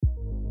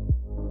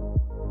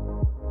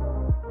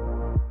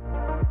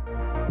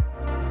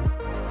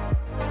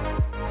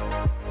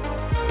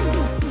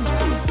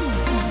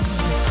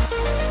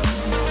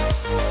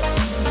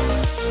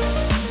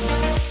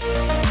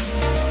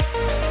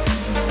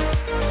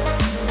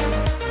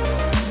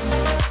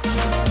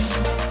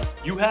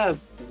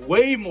have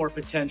way more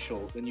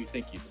potential than you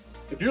think you do.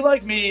 If you're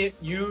like me,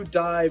 you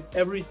dive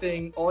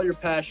everything, all your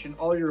passion,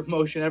 all your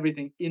emotion,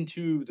 everything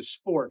into the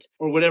sport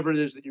or whatever it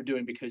is that you're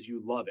doing because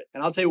you love it.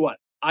 And I'll tell you what,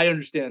 I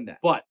understand that.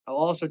 But I'll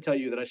also tell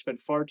you that I spent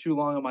far too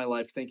long in my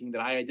life thinking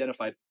that I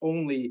identified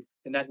only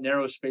in that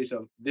narrow space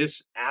of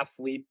this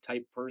athlete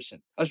type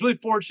person. I was really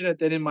fortunate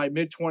that in my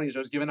mid-20s, I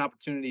was given an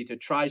opportunity to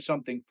try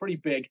something pretty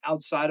big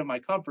outside of my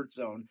comfort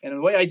zone. And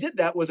the way I did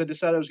that was I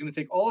decided I was going to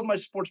take all of my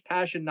sports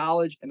passion,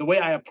 knowledge, and the way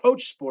I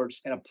approach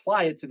sports and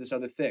apply it to this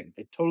other thing.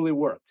 It totally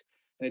worked.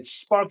 And it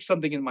sparked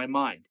something in my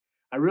mind.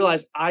 I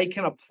realized I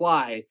can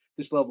apply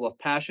this level of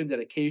passion,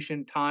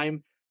 dedication,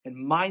 time, and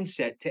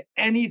mindset to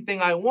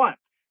anything I want.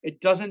 It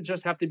doesn't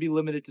just have to be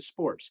limited to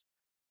sports.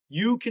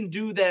 You can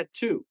do that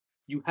too.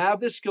 You have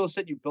this skill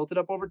set, you built it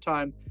up over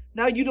time.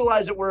 Now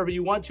utilize it wherever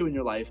you want to in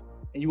your life,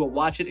 and you will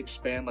watch it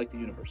expand like the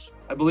universe.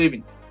 I believe in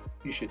you.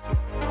 You should too.